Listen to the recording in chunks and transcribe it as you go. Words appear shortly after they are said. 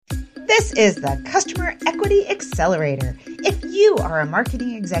This is the Customer Equity Accelerator. If you are a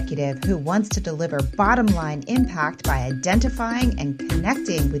marketing executive who wants to deliver bottom line impact by identifying and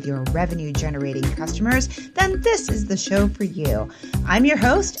connecting with your revenue generating customers, then this is the show for you. I'm your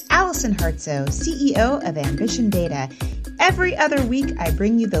host, Allison Hartsoe, CEO of Ambition Data. Every other week, I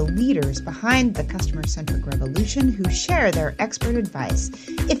bring you the leaders behind the customer-centric revolution who share their expert advice.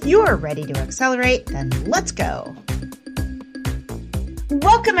 If you're ready to accelerate, then let's go.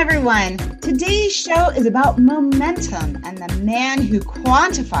 Welcome, everyone. Today's show is about momentum and the man who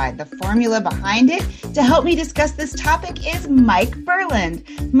quantified the formula behind it. To help me discuss this topic is Mike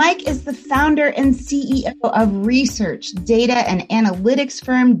Burland. Mike is the founder and CEO of research, data, and analytics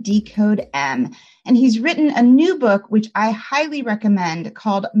firm Decode M. And he's written a new book, which I highly recommend,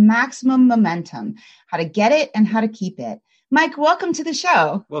 called Maximum Momentum: How to Get It and How to Keep It. Mike, welcome to the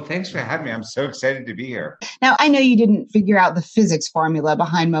show. Well, thanks for having me. I'm so excited to be here. Now, I know you didn't figure out the physics formula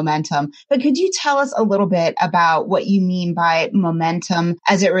behind momentum, but could you tell us a little bit about what you mean by momentum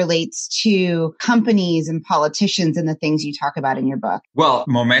as it relates to companies and politicians and the things you talk about in your book? Well,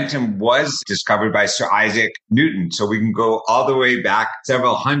 momentum was discovered by Sir Isaac Newton. So we can go all the way back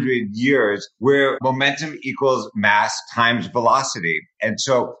several hundred years where momentum equals mass times velocity. And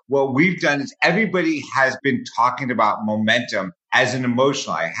so what we've done is everybody has been talking about momentum as an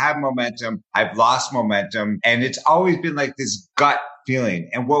emotional. I have momentum, I've lost momentum, and it's always been like this gut feeling.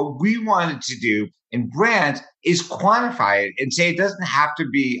 And what we wanted to do in brands is quantify it and say it doesn't have to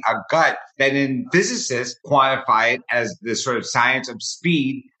be a gut, that in physicists quantify it as the sort of science of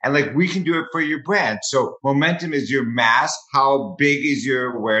speed. And like we can do it for your brand. So momentum is your mass. How big is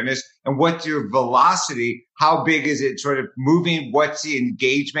your awareness? And what's your velocity? How big is it sort of moving? What's the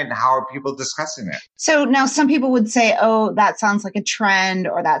engagement? And how are people discussing it? So now some people would say, oh, that sounds like a trend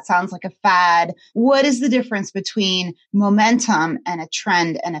or that sounds like a fad. What is the difference between momentum and a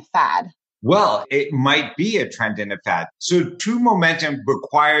trend and a fad? Well, it might be a trend and a fad. So true momentum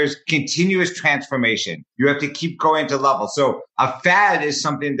requires continuous transformation. You have to keep going to level. So a fad is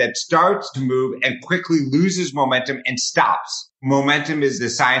something that starts to move and quickly loses momentum and stops. Momentum is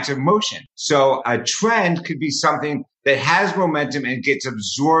the science of motion. So a trend could be something that has momentum and gets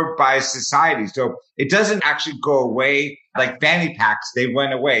absorbed by society. So it doesn't actually go away like fanny packs. They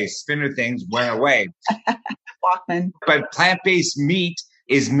went away. Spinner things went away. Walkman. But plant-based meat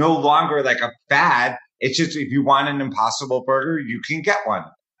is no longer like a fad. It's just if you want an Impossible Burger, you can get one.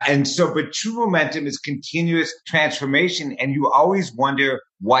 And so, but true momentum is continuous transformation, and you always wonder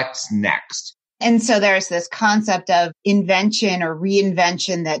what's next. And so there's this concept of invention or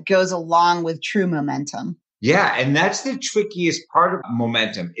reinvention that goes along with true momentum. Yeah. And that's the trickiest part of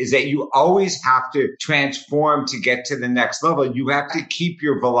momentum, is that you always have to transform to get to the next level. You have to keep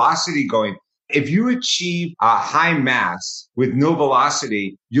your velocity going. If you achieve a high mass with no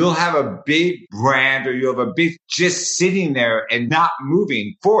velocity, you'll have a big brand, or you'll have a big just sitting there and not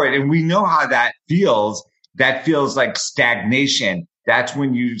moving forward. And we know how that feels. That feels like stagnation. That's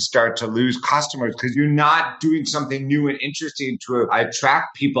when you start to lose customers because you're not doing something new and interesting to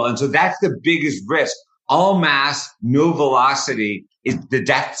attract people. And so that's the biggest risk. All mass, no velocity is the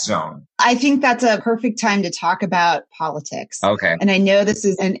death zone. I think that's a perfect time to talk about politics. Okay. And I know this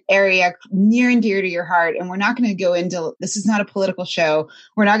is an area near and dear to your heart, and we're not going to go into, this is not a political show.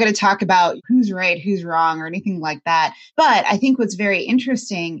 We're not going to talk about who's right, who's wrong, or anything like that. But I think what's very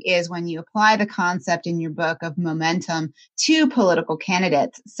interesting is when you apply the concept in your book of momentum to political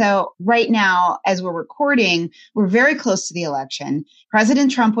candidates. So right now, as we're recording, we're very close to the election.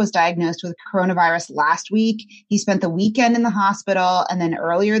 President Trump was diagnosed with coronavirus last week. He spent the weekend in the hospital, and then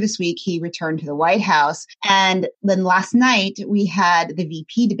earlier this week, he returned to the White House. And then last night, we had the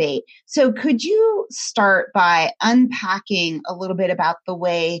VP debate. So could you start by unpacking a little bit about the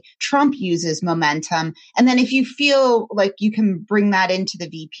way Trump uses momentum? And then if you feel like you can bring that into the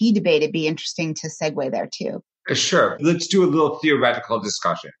VP debate, it'd be interesting to segue there too. Sure. Let's do a little theoretical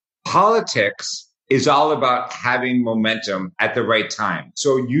discussion. Politics is all about having momentum at the right time.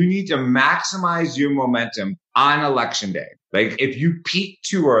 So you need to maximize your momentum on election day. Like if you peak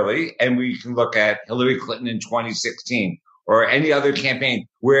too early, and we can look at Hillary Clinton in 2016 or any other campaign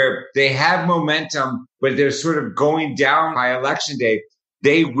where they have momentum, but they're sort of going down by election day,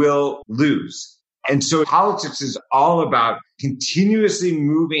 they will lose. And so politics is all about continuously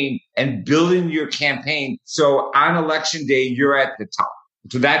moving and building your campaign. So on election day, you're at the top.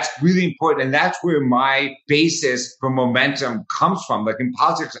 So that's really important. And that's where my basis for momentum comes from. Like in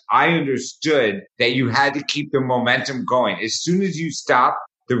politics, I understood that you had to keep the momentum going. As soon as you stop,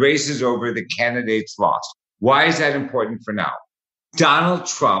 the race is over, the candidate's lost. Why is that important for now? Donald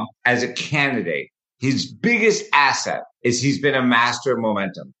Trump, as a candidate, his biggest asset is he's been a master of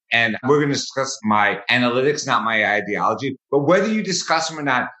momentum. And we're going to discuss my analytics, not my ideology. But whether you discuss them or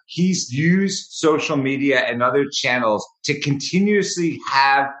not, he's used social media and other channels to continuously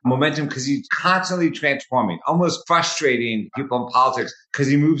have momentum because he's constantly transforming, almost frustrating people in politics because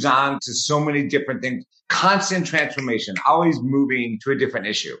he moves on to so many different things. Constant transformation, always moving to a different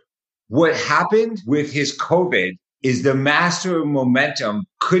issue. What happened with his COVID is the master of momentum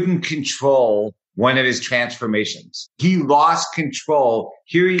couldn't control one of his transformations. He lost control.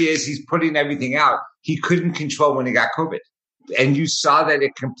 Here he is. He's putting everything out. He couldn't control when he got COVID. And you saw that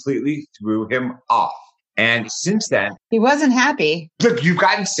it completely threw him off. And since then, he wasn't happy. Look, you've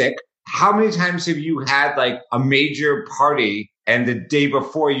gotten sick. How many times have you had like a major party and the day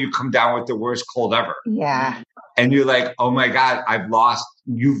before you come down with the worst cold ever? Yeah. And you're like, oh my God,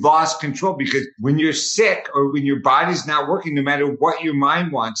 you've lost control because when you're sick or when your body's not working, no matter what your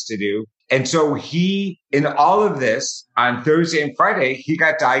mind wants to do. And so in all of this on Thursday and Friday, he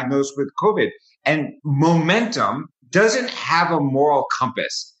got diagnosed with COVID. And momentum doesn't have a moral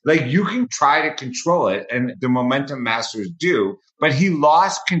compass. Like you can try to control it and the momentum masters do, but he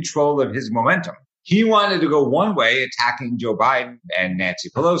lost control of his momentum. He wanted to go one way, attacking Joe Biden and Nancy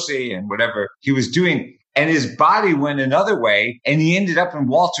Pelosi and whatever he was doing. And his body went another way and he ended up in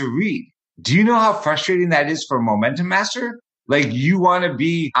Walter Reed. Do you know how frustrating that is for a momentum master? Like you want to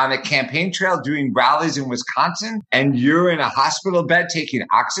be on a campaign trail doing rallies in Wisconsin and you're in a hospital bed taking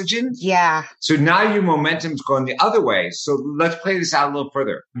oxygen. Yeah. So now your momentum's going the other way. So let's play this out a little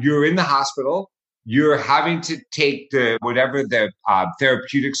further. You're in the hospital. You're having to take whatever the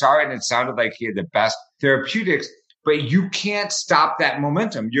therapeutics are. And it sounded like he had the best therapeutics, but you can't stop that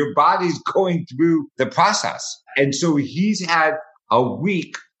momentum. Your body's going through the process. And so he's had a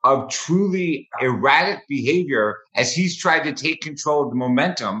week of truly erratic behavior as he's tried to take control of the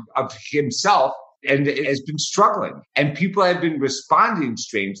momentum of himself and has been struggling. And people have been responding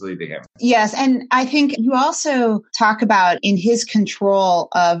strangely to him. Yes. And I think you also talk about in his control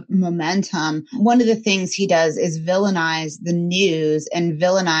of momentum, one of the things he does is villainize the news and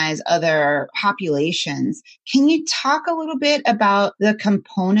villainize other populations. Can you talk a little bit about the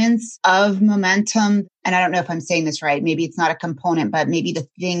components of momentum? And I don't know if I'm saying this right. Maybe it's not a component, but maybe the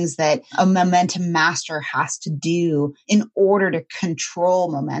things that a momentum master has to do in order to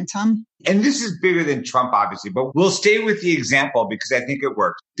control momentum. And this is bigger than Trump, obviously, but we'll stay with the example because I think it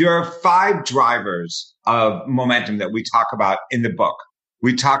works. There are 5 drivers of momentum that we talk about in the book.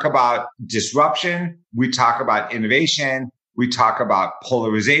 We talk about disruption. We talk about innovation. We talk about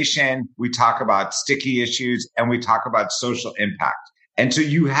polarization. We talk about sticky issues, and we talk about social impact. And so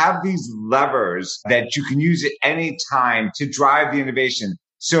you have these levers that you can use at any time to drive the innovation.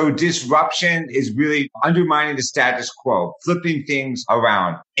 So disruption is really undermining the status quo, flipping things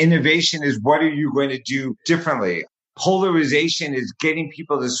around. Innovation is what are you going to do differently? Polarization is getting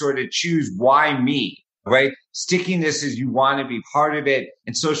people to sort of choose why me, right? Stickiness is you want to be part of it.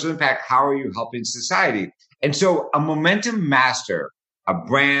 And social impact, how are you helping society? And so a momentum master, a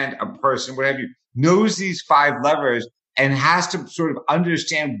brand, a person, whatever you, knows these 5 levers and has to sort of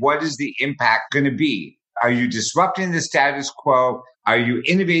understand what is the impact going to be. Are you disrupting the status quo? Are you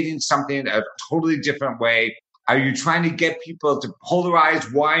innovating something a totally different way? Are you trying to get people to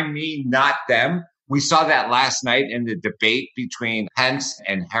polarize why me, not them? We saw that last night in the debate between Pence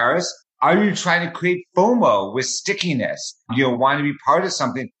and Harris. Are you trying to create FOMO with stickiness? You want to be part of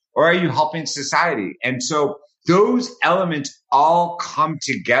something, or are you helping society? And so those elements all come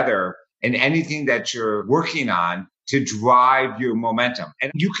together in anything that you're working on to drive your momentum. And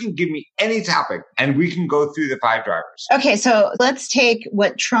you can give me any topic and we can go through the 5 drivers. Okay, so let's take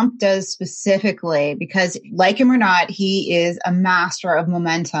what Trump does specifically, because like him or not, he is a master of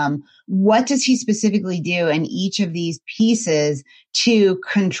momentum. What does he specifically do in each of these pieces to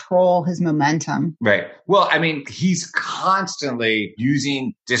control his momentum? Right. Well, I mean, he's constantly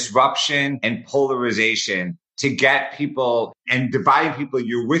using disruption and polarization to get people and dividing people.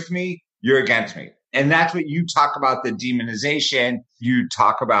 You're with me, you're against me. And that's what you talk about, the demonization. You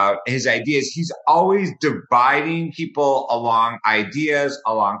talk about his ideas. He's always dividing people along ideas,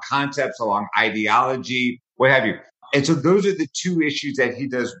 along concepts, along ideology, what have you. And so those are the 2 issues that he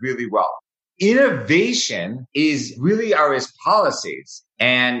does really well. Innovation are his policies.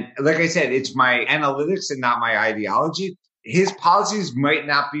 And like I said, it's my analytics and not my ideology. His policies might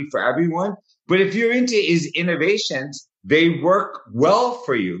not be for everyone, but if you're into his innovations, they work well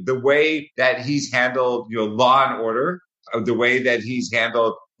for you. The way that he's handled law and order, the way that he's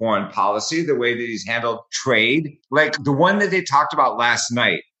handled foreign policy, the way that he's handled trade, like the one that they talked about last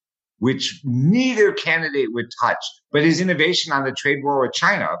night, which neither candidate would touch, but his innovation on the trade war with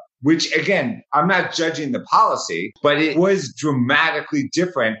China, which again, I'm not judging the policy, but it was dramatically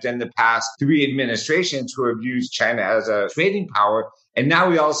different than the past 3 administrations who have used China as a trading power. And now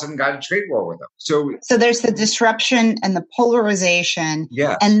we all of a sudden got a trade war with them. So there's the disruption and the polarization.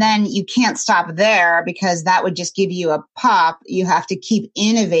 Yes. And then you can't stop there because that would just give you a pop. You have to keep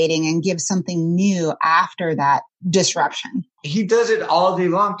innovating and give something new after that disruption. He does it all day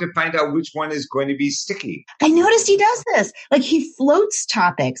long to find out which one is going to be sticky. I noticed he does this. Like he floats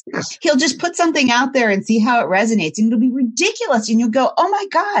topics. Yes. He'll just put something out there and see how it resonates. And it'll be ridiculous. And you'll go, oh my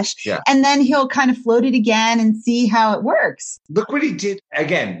gosh. Yeah. And then he'll kind of float it again and see how it works. Look what he did.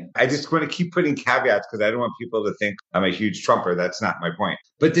 Again, I just want to keep putting caveats because I don't want people to think I'm a huge Trumper. That's not my point.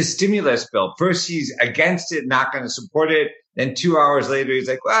 But the stimulus bill, first he's against it, not going to support it. Then 2 hours later, he's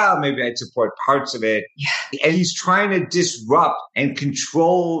like, well, maybe I'd support parts of it. Yeah. And he's trying to disrupt and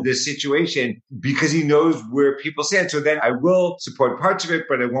control the situation because he knows where people stand. So then I will support parts of it,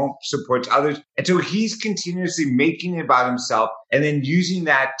 but I won't support others. And so he's continuously making it about himself and then using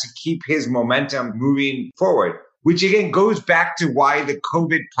that to keep his momentum moving forward, which again goes back to why the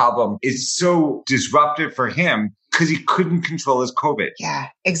COVID problem is so disruptive for him. Because he couldn't control his COVID. Yeah,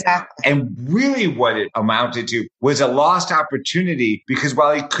 exactly. And really what it amounted to was a lost opportunity because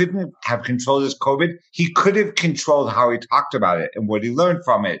while he couldn't have controlled his COVID, he could have controlled how he talked about it and what he learned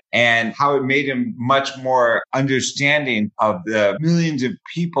from it and how it made him much more understanding of the millions of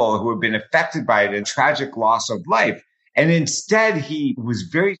people who have been affected by it and tragic loss of life. And instead, he was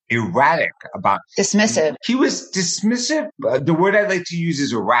very erratic about dismissive. He was dismissive. The word I'd like to use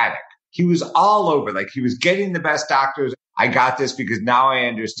is erratic. He was all over, like he was getting the best doctors. I got this because now I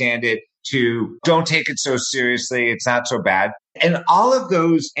understand it, to don't take it so seriously. It's not so bad. And all of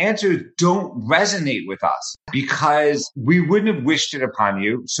those answers don't resonate with us because we wouldn't have wished it upon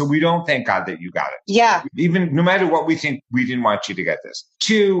you. So we don't thank God that you got it. Yeah. Even no matter what we think, we didn't want you to get this.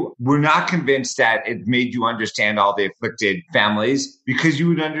 2, we're not convinced that it made you understand all the afflicted families because you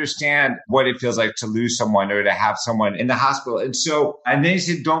would understand what it feels like to lose someone or to have someone in the hospital. And then he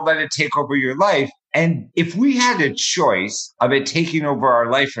said, don't let it take over your life. And if we had a choice of it taking over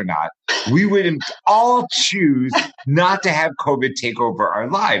our life or not, we would all choose not to have COVID take over our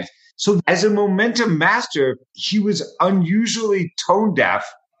lives. So as a momentum master, he was unusually tone deaf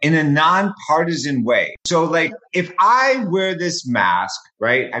in a nonpartisan way. So like if I wear this mask,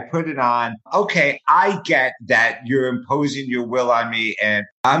 right, I put it on, okay, I get that you're imposing your will on me and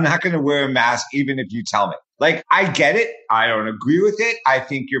I'm not going to wear a mask even if you tell me. Like, I get it. I don't agree with it. I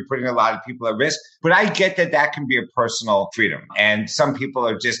think you're putting a lot of people at risk, but I get that that can be a personal freedom. And some people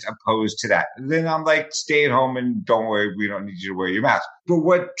are just opposed to that. And then I'm like, stay at home and don't worry. We don't need you to wear your mask. But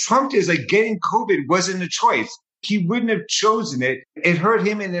what Trump is like, getting COVID wasn't a choice. He wouldn't have chosen it. It hurt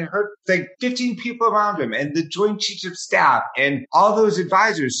him and it hurt like 15 people around him and the Joint Chiefs of Staff and all those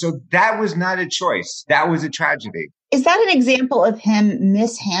advisors. So that was not a choice. That was a tragedy. Is that an example of him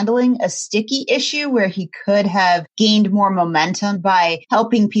mishandling a sticky issue where he could have gained more momentum by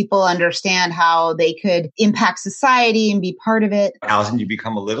helping people understand how they could impact society and be part of it? Allison, you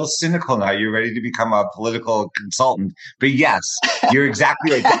become a little cynical now. You're ready to become a political consultant. But yes, you're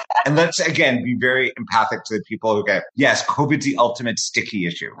exactly right. And let's, again, be very empathic to the people who get, yes, COVID's the ultimate sticky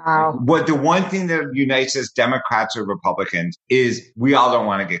issue. Wow. What the one thing that unites us, Democrats or Republicans, is we all don't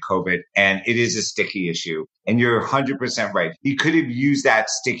want to get COVID, and it is a sticky issue. And you're 100% right. He could have used that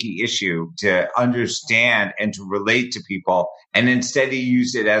sticky issue to understand and to relate to people. And instead he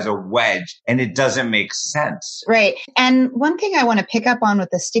used it as a wedge, and it doesn't make sense. Right. And one thing I want to pick up on with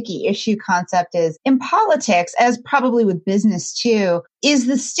the sticky issue concept is in politics, as probably with business too, is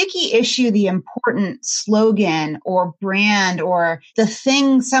the sticky issue the important slogan or brand or the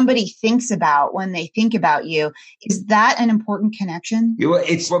thing somebody thinks about when they think about you? Is that an important connection?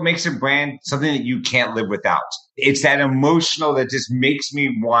 It's what makes a brand something that you can't live without. It's that emotional that just makes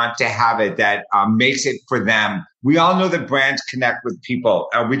me want to have it, that makes it for them. We all know that brands connect with people.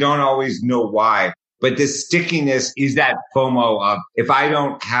 We don't always know why. But the stickiness is that FOMO of, if I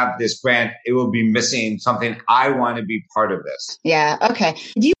don't have this brand, it will be missing something. I want to be part of this. Yeah. Okay.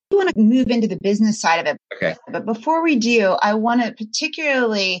 Do you want to move into the business side of it? Okay. But before we do, I want to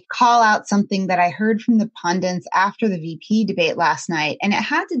particularly call out something that I heard from the pundits after the VP debate last night. And it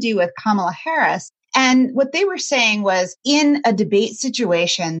had to do with Kamala Harris. And what they were saying was, in a debate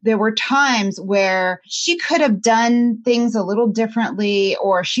situation, there were times where she could have done things a little differently,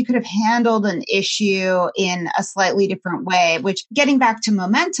 or she could have handled an issue in a slightly different way, which, getting back to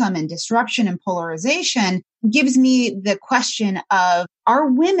momentum and disruption and polarization, gives me the question of,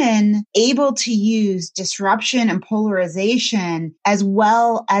 are women able to use disruption and polarization as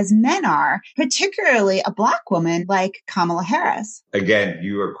well as men are, particularly a Black woman like Kamala Harris? Again,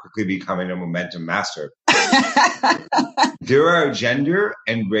 you are quickly becoming a momentum master. There are gender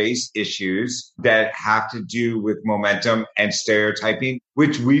and race issues that have to do with momentum and stereotyping,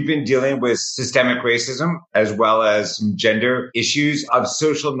 which we've been dealing with systemic racism as well as some gender issues of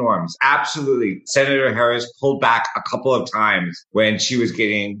social norms. Absolutely. Senator Harris pulled back a couple of times when she was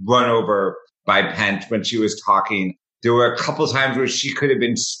getting run over by Pence when she was talking. There were a couple of times where she could have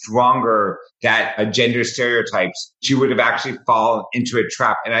been stronger that gender stereotypes. She would have actually fallen into a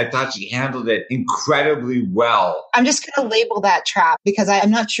trap. And I thought she handled it incredibly well. I'm just going to label that trap because I'm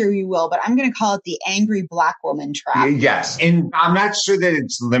not sure you will, but I'm going to call it the angry Black woman trap. Yes. And I'm not sure that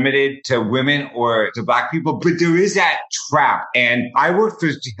it's limited to women or to Black people, but there is that trap. And I worked for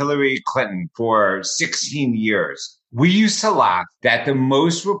Hillary Clinton for 16 years. We used to laugh that the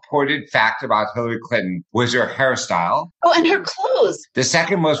most reported fact about Hillary Clinton was her hairstyle. Oh, and her clothes. The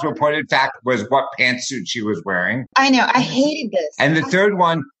second most reported fact was what pantsuit she was wearing. I know. I hated this. And the third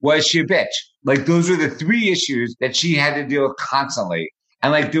one was she a bitch. Like, those were the three issues that she had to deal with constantly.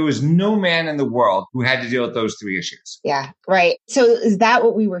 And like, there was no man in the world who had to deal with those three issues. Yeah, right. So is that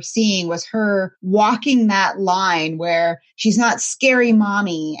what we were seeing, was her walking that line where she's not scary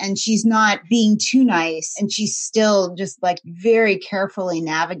mommy and she's not being too nice and she's still just like very carefully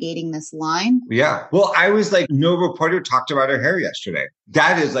navigating this line? Yeah. Well, I was like, no reporter talked about her hair yesterday.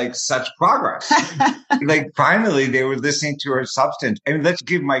 That is like such progress. Like, finally, they were listening to her substance. And let's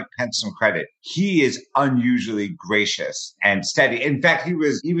give Mike Pence some credit. He is unusually gracious and steady. In fact, he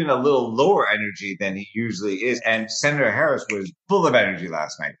was even a little lower energy than he usually is. And Senator Harris was full of energy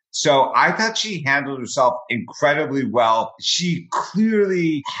last night. So I thought she handled herself incredibly well. She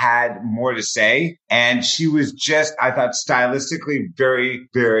clearly had more to say. And she was just, I thought, stylistically very,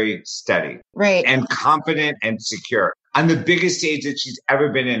 very steady. Right. And confident and secure on the biggest stage that she's ever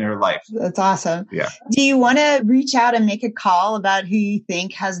been in her life. That's awesome. Yeah. Do you want to reach out and make a call about who you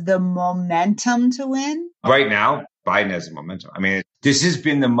think has the momentum to win? Right now, Biden has the momentum. I mean, this has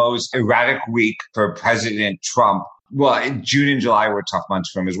been the most erratic week for President Trump. Well, June and July were tough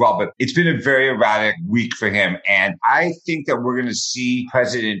months for him as well, but it's been a very erratic week for him. And I think that we're going to see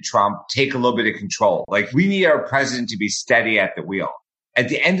President Trump take a little bit of control. Like, we need our president to be steady at the wheel. At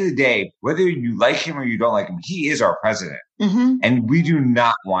the end of the day, whether you like him or you don't like him, he is our president. Mm-hmm. And we do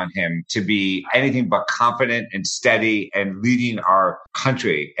not want him to be anything but confident and steady and leading our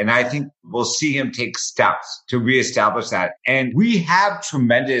country. And I think we'll see him take steps to reestablish that. And we have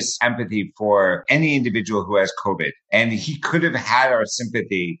tremendous empathy for any individual who has COVID. And he could have had our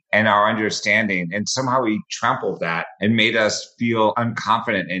sympathy and our understanding. And somehow he trampled that and made us feel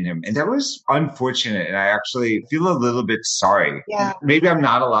unconfident in him. And that was unfortunate. And I actually feel a little bit sorry. Yeah. Maybe I'm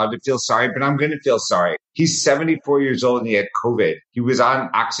not allowed to feel sorry, but I'm going to feel sorry. He's 74 years old and he had COVID. He was on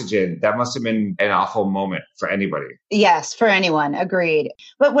oxygen. That must have been an awful moment for anybody. Yes, for anyone. Agreed.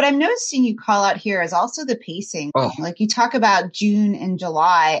 But what I'm noticing you call out here is also the pacing. Oh. Like, you talk about June and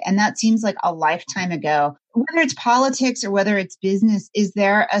July, and that seems like a lifetime ago. Whether it's politics or whether it's business, is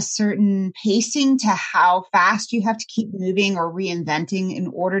there a certain pacing to how fast you have to keep moving or reinventing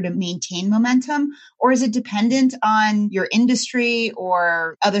in order to maintain momentum? Or is it dependent on your industry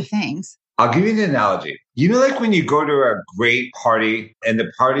or other things? I'll give you an analogy. You know, like when you go to a great party and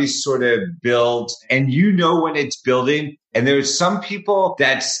the party sort of builds and you know when it's building, and there's some people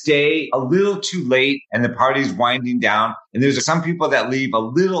that stay a little too late and the party's winding down. And there's some people that leave a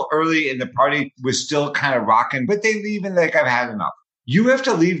little early and the party was still kind of rocking, but they leave and like, I've had enough. You have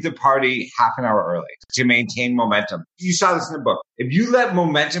to leave the party half an hour early to maintain momentum. You saw this in the book. If you let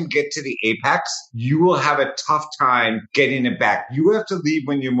momentum get to the apex, you will have a tough time getting it back. You have to leave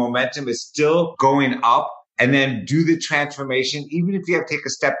when your momentum is still going up and then do the transformation, even if you have to take a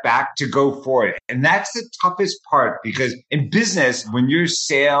step back to go forward. And that's the toughest part, because in business, when your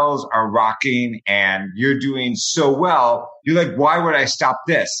sales are rocking and you're doing so well, you're like, why would I stop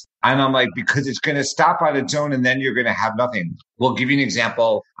this? And I'm like, because it's going to stop on its own and then you're going to have nothing. We'll give you an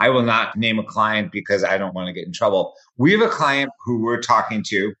example. I will not name a client because I don't want to get in trouble. We have a client who we're talking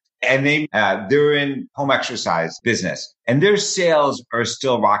to, and they're in home exercise business and their sales are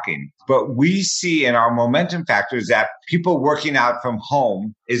still rocking. But we see in our momentum factors that people working out from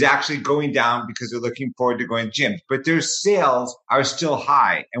home is actually going down because they're looking forward to going to gyms, but their sales are still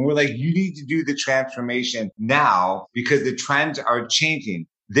high. And we're like, you need to do the transformation now because the trends are changing.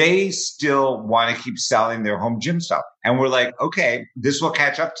 they still want to keep selling their home gym stuff. And we're like, okay, this will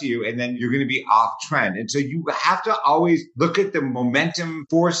catch up to you and then you're going to be off trend. And so you have to always look at the momentum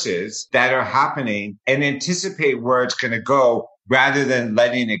forces that are happening and anticipate where it's going to go rather than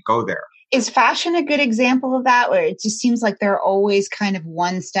letting it go there. Is fashion a good example of that, where it just seems like they're always kind of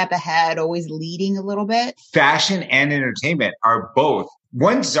one step ahead, always leading a little bit? Fashion and entertainment are both.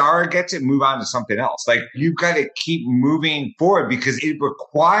 Once Zara gets it, move on to something else. Like you've got to keep moving forward because it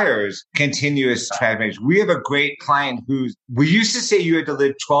requires continuous transformation. We have a great client we used to say you had to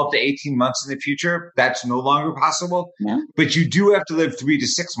live 12 to 18 months in the future. That's no longer possible. No. But you do have to live 3 to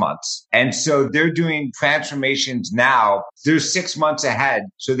 6 months. And so they're doing transformations now. They're 6 months ahead.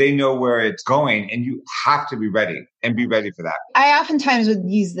 So they know where it's going and you have to be ready and be ready for that. I oftentimes would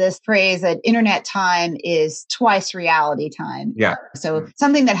use this phrase that internet time is twice reality time. Yeah. So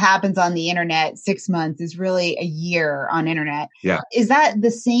something that happens on the internet 6 months is really a year on internet. Yeah. Is that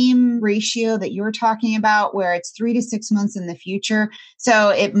the same ratio that you're talking about where it's 3 to 6 months in the future? So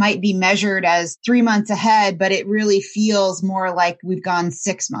it might be measured as 3 months ahead, but it really feels more like we've gone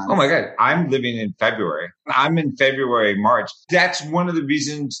 6 months. Oh my God. I'm living in February. I'm in February, March. That's one of the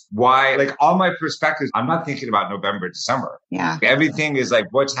reasons why, like all my perspectives, I'm not thinking about November, December. Yeah. Everything is like,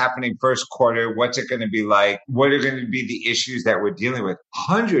 what's happening first quarter? What's it going to be like? What are going to be the issues that we're dealing with?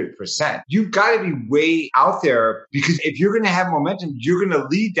 100%. You've got to be way out there because if you're going to have momentum, you're going to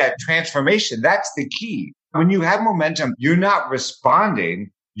lead that transformation. That's the key. When you have momentum, you're not responding,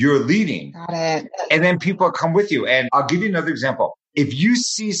 you're leading. Got it. And then people come with you. And I'll give you another example. If you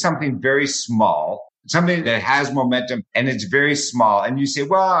see something very small, something that has momentum and it's very small and you say,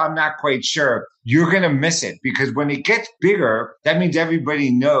 well, I'm not quite sure, you're going to miss it because when it gets bigger, that means everybody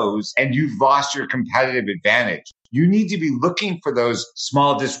knows and you've lost your competitive advantage. You need to be looking for those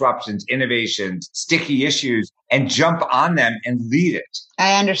small disruptions, innovations, sticky issues, and jump on them and lead it.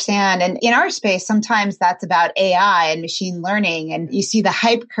 I understand. And in our space, sometimes that's about AI and machine learning. And you see the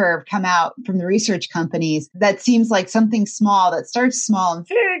hype curve come out from the research companies. That seems like something small that starts small and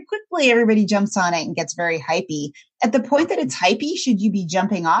very quickly everybody jumps on it and gets very hypey. At the point that it's hypey, should you be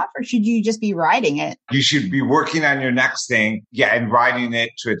jumping off or should you just be riding it? You should be working on your next thing, and riding it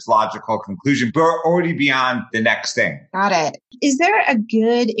to its logical conclusion, but already beyond the next thing. Got it. Is there a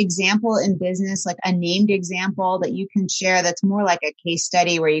good example in business, like a named example that you can share that's more like a case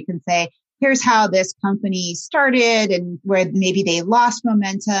study where you can say, here's how this company started and where maybe they lost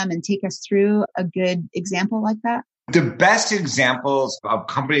momentum, and take us through a good example like that? The best examples of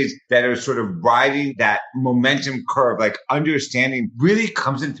companies that are sort of riding that momentum curve, like understanding, really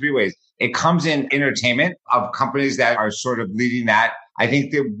comes in 3 ways. It comes in entertainment of companies that are sort of leading that. I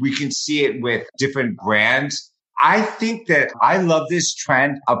think that we can see it with different brands. I think that I love this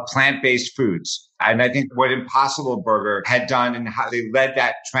trend of plant-based foods. And I think what Impossible Burger had done and how they led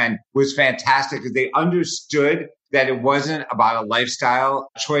that trend was fantastic because they understood that it wasn't about a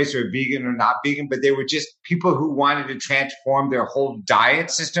lifestyle choice or vegan or not vegan, but they were just people who wanted to transform their whole diet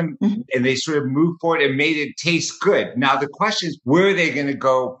system. Mm-hmm. And they sort of moved forward and made it taste good. Now, the question is, where are they going to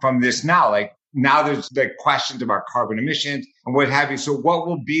go from this now? Like, now there's the questions about carbon emissions and what have you. So what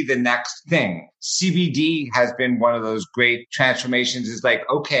will be the next thing? CBD has been one of those great transformations. It's like,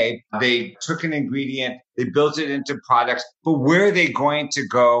 okay, they took an ingredient, they built it into products, but where are they going to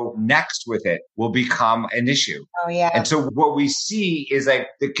go next with it will become an issue. Oh, yeah. And so what we see is like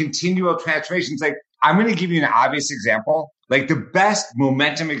the continual transformations. Like, I'm going to give you an obvious example. Like the best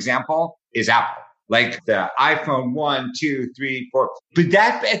momentum example is Apple. Like the iPhone 1, 2, 3, 4. But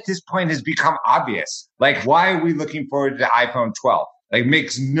that at this point has become obvious. Like, why are we looking forward to the iPhone 12? Like,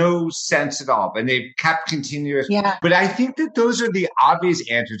 makes no sense at all. And they've kept continuous. Yeah. But I think that those are the obvious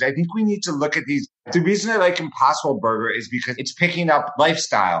answers. I think we need to look at these. The reason I like Impossible Burger is because it's picking up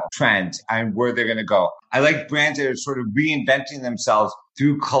lifestyle trends and where they're going to go. I like brands that are sort of reinventing themselves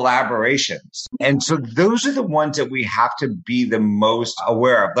through collaborations. And so those are the ones that we have to be the most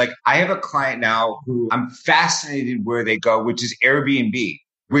aware of. Like, I have a client now who I'm fascinated where they go, which is Airbnb,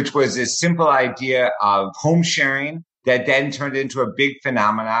 which was a simple idea of home sharing that then turned into a big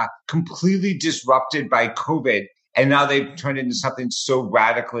phenomena, completely disrupted by COVID. And now they've turned into something so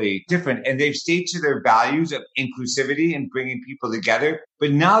radically different. And they've stayed to their values of inclusivity and bringing people together.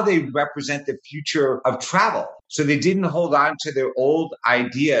 But now they represent the future of travel. So they didn't hold on to their old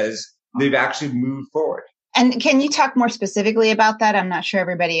ideas. They've actually moved forward. And can you talk more specifically about that? I'm not sure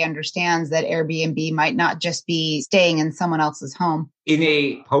everybody understands that Airbnb might not just be staying in someone else's home. In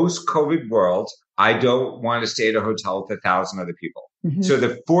a post-COVID world, I don't want to stay at a hotel with 1,000 other people. Mm-hmm. So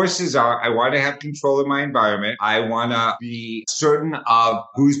the forces are, I want to have control of my environment. I want to be certain of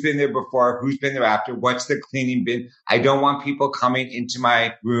who's been there before, who's been there after, what's the cleaning bin. I don't want people coming into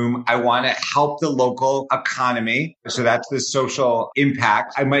my room. I want to help the local economy. So that's the social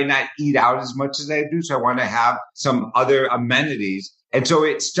impact. I might not eat out as much as I do. So I want to have some other amenities. And so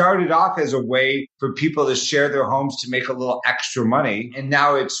it started off as a way for people to share their homes to make a little extra money. And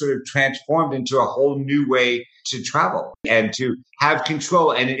now it's sort of transformed into a whole new way to travel and to have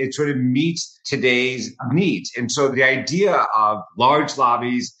control. And it sort of meets today's needs. And so the idea of large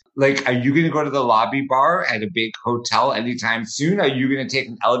lobbies, like, are you going to go to the lobby bar at a big hotel anytime soon? Are you going to take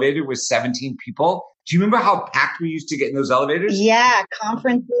an elevator with 17 people? Do you remember how packed we used to get in those elevators? Yeah,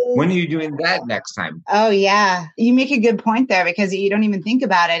 conferences. When are you doing that next time? Oh, yeah. You make a good point there because you don't even think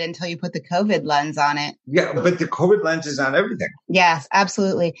about it until you put the COVID lens on it. Yeah, but the COVID lens is on everything. Yes,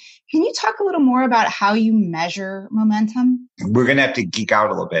 absolutely. Can you talk a little more about how you measure momentum? We're going to have to geek out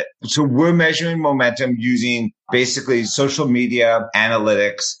a little bit. So we're measuring momentum using basically social media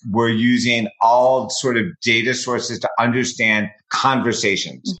analytics. We're using all sort of data sources to understand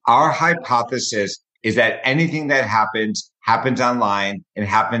conversations. Our hypothesis is that anything that happens online and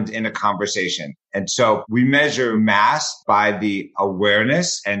happens in a conversation. And so we measure mass by the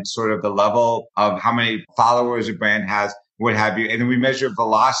awareness and sort of the level of how many followers a brand has, what have you. And then we measure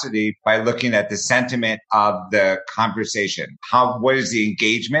velocity by looking at the sentiment of the conversation. What is the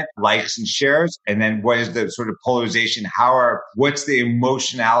engagement, likes and shares? And then what is the sort of polarization? What's the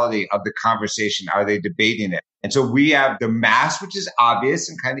emotionality of the conversation? Are they debating it? And so we have the mass, which is obvious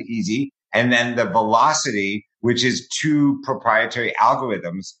and kind of easy. And then the velocity, which is two proprietary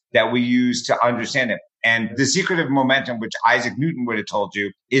algorithms that we use to understand it. And the secret of momentum, which Isaac Newton would have told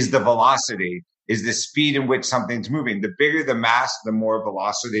you, is the velocity, is the speed in which something's moving. The bigger the mass, the more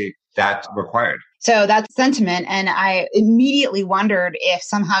velocity that's required. So that's sentiment. And I immediately wondered if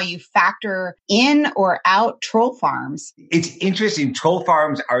somehow you factor in or out troll farms. It's interesting. Troll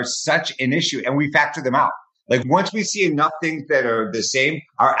farms are such an issue and we factor them out. Like once we see enough things that are the same,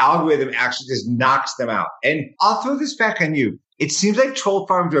 our algorithm actually just knocks them out. And I'll throw this back on you. It seems like troll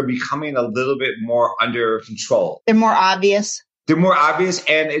farms are becoming a little bit more under control. They're more obvious. They're more obvious.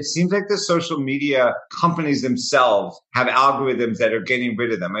 And it seems like the social media companies themselves have algorithms that are getting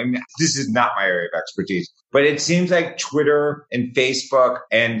rid of them. I mean, this is not my area of expertise, but it seems like Twitter and Facebook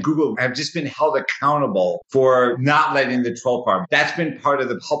and Google have just been held accountable for not letting the troll farm. That's been part of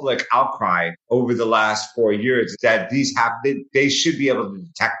the public outcry over the last 4 years that these happen. They should be able to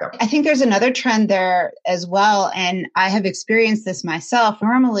detect them. I think there's another trend there as well. And I have experienced this myself.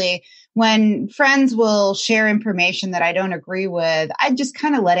 Normally, when friends will share information that I don't agree with, I just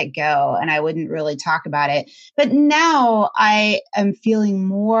kind of let it go and I wouldn't really talk about it. But now I am feeling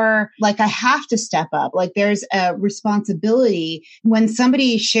more like I have to step up. Like there's a responsibility when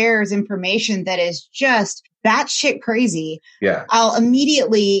somebody shares information that is just batshit crazy. Yeah. I'll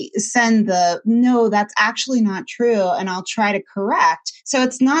immediately send no, that's actually not true. And I'll try to correct. So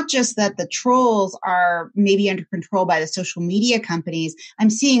it's not just that the trolls are maybe under control by the social media companies. I'm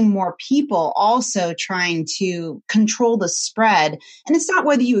seeing more people also trying to control the spread. And it's not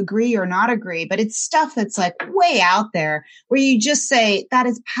whether you agree or not agree, but it's stuff that's like way out there where you just say that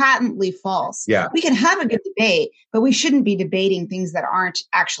is patently false. Yeah. We can have a good debate, but we shouldn't be debating things that aren't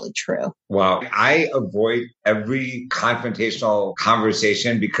actually true. Well, I avoid every confrontational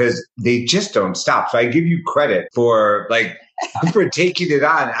conversation because they just don't stop. So I give you credit for for taking it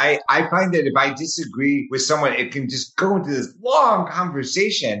on. I find that if I disagree with someone, it can just go into this long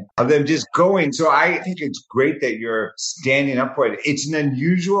conversation of them just going. So I think it's great that you're standing up for it. It's an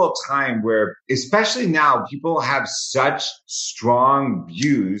unusual time where, especially now, people have such strong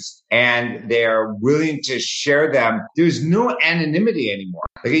views and they're willing to share them. There's no anonymity anymore.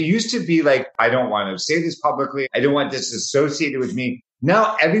 Like it used to be like, I don't want to say this publicly. I don't want this associated with me.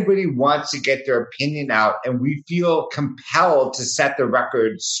 Now everybody wants to get their opinion out and we feel compelled to set the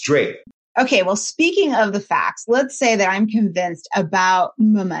record straight. Okay, well, speaking of the facts, let's say that I'm convinced about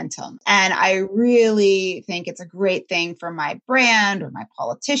momentum and I really think it's a great thing for my brand or my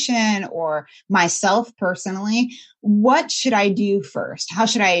politician or myself personally. What should I do first? How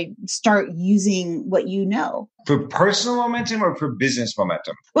should I start using what you know? For personal momentum or for business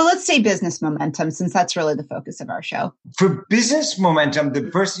momentum? Well, let's say business momentum, since that's really the focus of our show. For business momentum,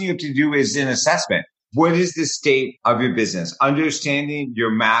 the first thing you have to do is an assessment. What is the state of your business? Understanding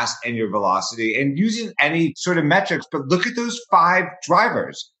your mass and your velocity and using any sort of metrics, but look at those 5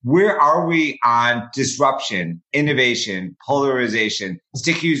 drivers. Where are we on disruption, innovation, polarization,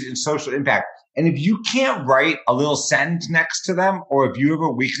 stick use, and social impact? And if you can't write a little sentence next to them, or if you have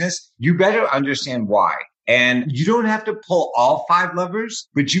a weakness, you better understand why. And you don't have to pull all 5 levers,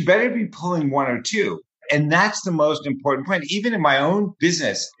 but you better be pulling 1 or 2. And that's the most important point. Even in my own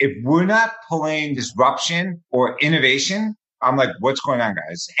business, if we're not pulling disruption or innovation, I'm like, what's going on,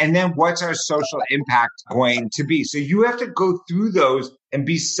 guys? And then what's our social impact going to be? So you have to go through those and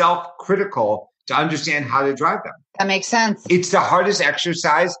be self-critical to understand how to drive them. That makes sense. It's the hardest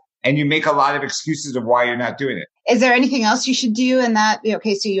exercise, and you make a lot of excuses of why you're not doing it. Is there anything else you should do in that?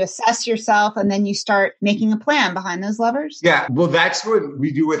 Okay, so you assess yourself and then you start making a plan behind those levers? Yeah, well, that's what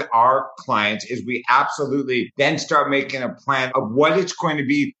we do with our clients is we absolutely then start making a plan of what it's going to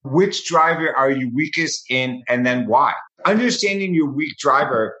be, which driver are you weakest in, and then why. Understanding your weak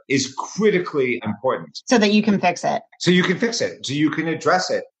driver is critically important. So that you can fix it. So you can fix it, so you can address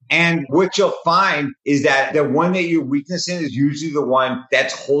it. And what you'll find is that the one that your weakness in is usually the one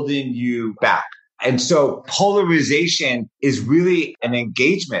that's holding you back. And so polarization is really an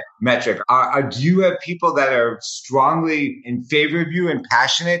engagement metric. Do you have people that are strongly in favor of you and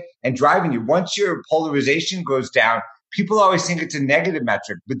passionate and driving you? Once your polarization goes down, people always think it's a negative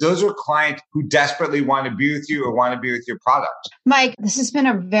metric, but those are clients who desperately want to be with you or want to be with your product. Mike, this has been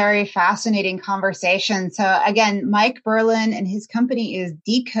a very fascinating conversation. So again, Mike Berlin and his company is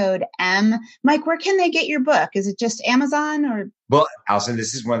Decode M. Mike, where can they get your book? Is it just Amazon or? Well, Allison,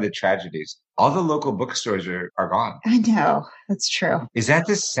 this is one of the tragedies. All the local bookstores are gone. I know. That's true. Is that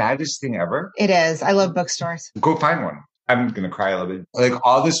the saddest thing ever? It is. I love bookstores. Go find one. I'm going to cry a little bit. Like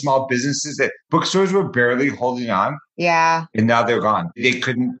all the small businesses that bookstores were barely holding on. Yeah. And now they're gone. They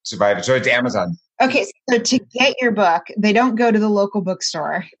couldn't survive it. So it's Amazon. Okay. So to get your book, they don't go to the local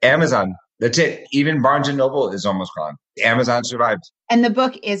bookstore. Amazon. That's it. Even Barnes & Noble is almost gone. Amazon survived. And the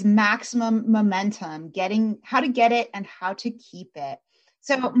book is Maximum Momentum, how to get it and how to keep it.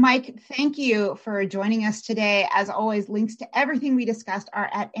 So, Mike, thank you for joining us today. As always, links to everything we discussed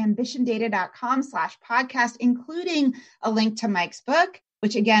are at ambitiondata.com/podcast, including a link to Mike's book,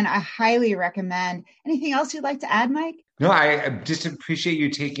 which again, I highly recommend. Anything else you'd like to add, Mike? No, I just appreciate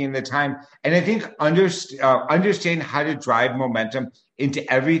you taking the time. And I think understand how to drive momentum into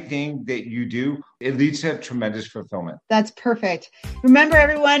everything that you do. It leads to tremendous fulfillment. That's perfect. Remember,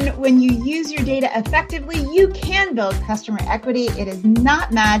 everyone, when you use your data effectively, you can build customer equity. It is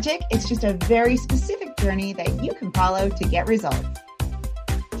not magic. It's just a very specific journey that you can follow to get results.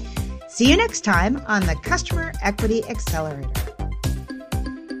 See you next time on the Customer Equity Accelerator.